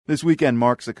This weekend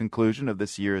marks the conclusion of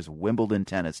this year's Wimbledon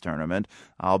tennis tournament.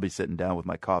 I'll be sitting down with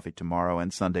my coffee tomorrow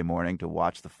and Sunday morning to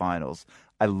watch the finals.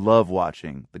 I love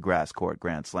watching the grass court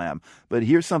Grand Slam. But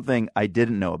here's something I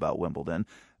didn't know about Wimbledon.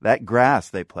 That grass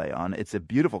they play on, it's a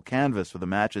beautiful canvas for the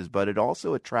matches, but it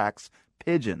also attracts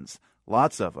pigeons.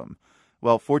 Lots of them.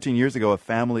 Well, 14 years ago, a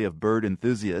family of bird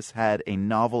enthusiasts had a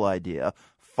novel idea: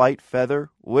 fight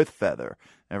feather with feather.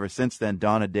 Ever since then,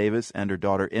 Donna Davis and her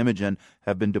daughter Imogen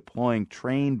have been deploying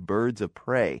trained birds of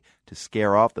prey to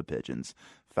scare off the pigeons.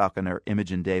 Falconer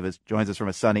Imogen Davis joins us from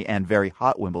a sunny and very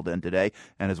hot Wimbledon today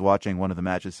and is watching one of the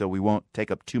matches, so we won't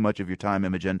take up too much of your time,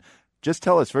 Imogen. Just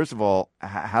tell us, first of all,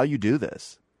 how you do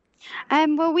this.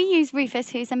 Well, we use Rufus,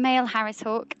 who's a male Harris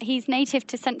hawk. He's native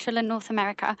to Central and North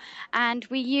America, and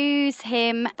we use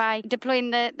him by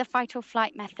deploying the fight or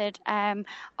flight method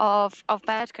of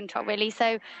bird control, really.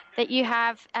 So that you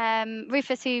have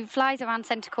Rufus, who flies around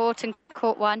centre court and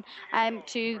court one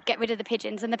to get rid of the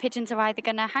pigeons, and the pigeons are either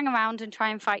going to hang around and try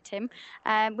and fight him,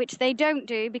 which they don't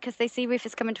do because they see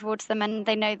Rufus coming towards them and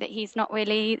they know that he's not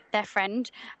really their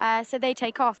friend, so they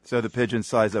take off. So the pigeons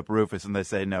size up Rufus and they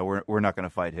say, no, we're not going to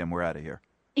fight him. We're out of here.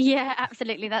 Yeah,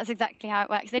 absolutely. That's exactly how it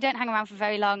works. They don't hang around for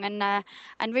very long,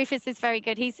 and Rufus is very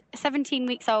good. He's 17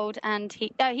 weeks old, and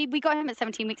we got him at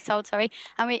 17 weeks old, and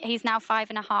he's now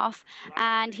 5.5,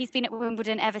 and he's been at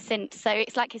Wimbledon ever since. So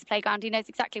it's like his playground. He knows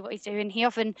exactly what he's doing. He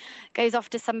often goes off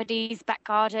to somebody's back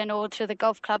garden or to the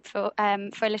golf club for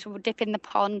a little dip in the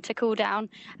pond to cool down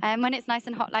when it's nice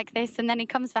and hot like this, and then he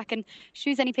comes back and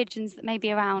shoos any pigeons that may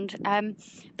be around.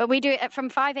 But we do it from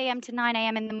 5 a.m. to 9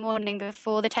 a.m. in the morning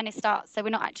before the tennis starts, so we're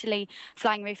not actually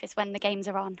flying Rufus when the games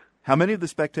are on. How many of the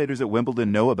spectators at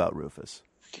Wimbledon know about Rufus?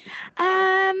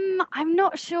 I'm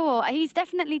not sure. He's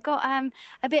definitely got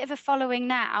a bit of a following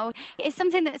now. It's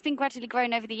something that's been gradually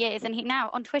grown over the years, and now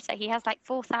on Twitter he has like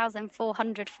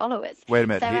 4,400 followers. Wait a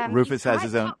minute, so, Rufus has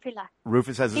his own.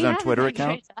 Rufus has his own Twitter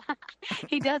account.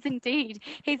 He does indeed.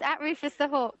 He's at Rufus the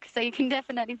Hawk, so you can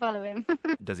definitely follow him.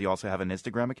 Does he also have an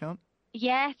Instagram account?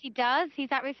 Yes, he does.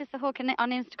 He's at Rufus the Hawk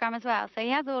on Instagram as well. So he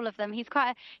has all of them. He's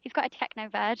quite a techno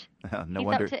bird. No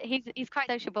wonder. He's quite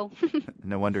sociable.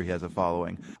 No wonder he has a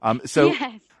following.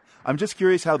 Yes. I'm just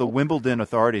curious how the Wimbledon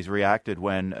authorities reacted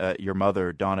when your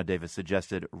mother, Donna Davis,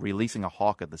 suggested releasing a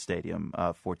hawk at the stadium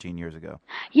 14 years ago.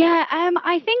 Yeah,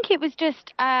 I think it was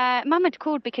just Mum had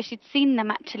called because she'd seen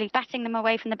them actually batting them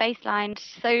away from the baseline.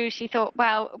 So she thought,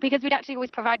 well, because we'd actually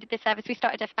always provided this service, we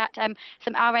started at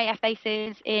some RAF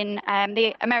bases in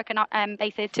the American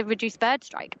bases to reduce bird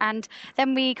strike. And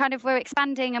then we kind of were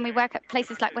expanding, and we work at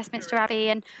places like Westminster Abbey,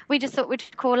 and we just thought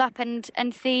we'd call up and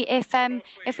see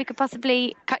if we could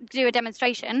possibly do a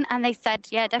demonstration, and they said,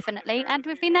 yeah, definitely, and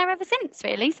we've been there ever since,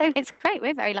 really, so it's great.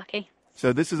 We're very lucky.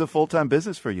 So this is a full-time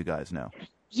business for you guys now?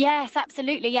 Yes,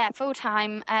 absolutely, yeah,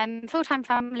 full-time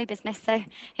family business, so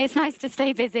it's nice to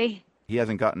stay busy. He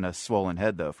hasn't gotten a swollen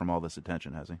head, though, from all this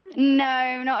attention, has he?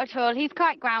 No, not at all. He's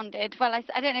quite grounded. Well,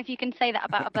 I don't know if you can say that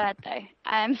about a bird, though.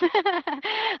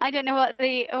 I don't know what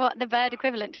the bird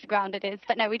equivalent to grounded is,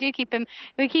 but no, we keep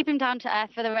him down to earth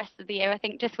for the rest of the year. I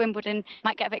think just Wimbledon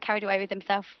might get a bit carried away with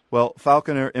himself. Well,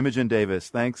 Falconer Imogen Davis,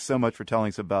 thanks so much for telling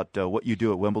us about what you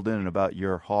do at Wimbledon and about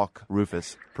your hawk,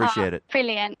 Rufus. Appreciate it.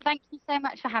 Brilliant. Thank you so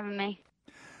much for having me.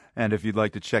 And if you'd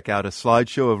like to check out a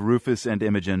slideshow of Rufus and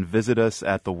Imogen, visit us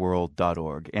at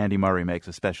theworld.org. Andy Murray makes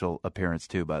a special appearance,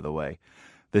 too, by the way.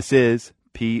 This is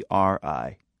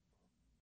PRI.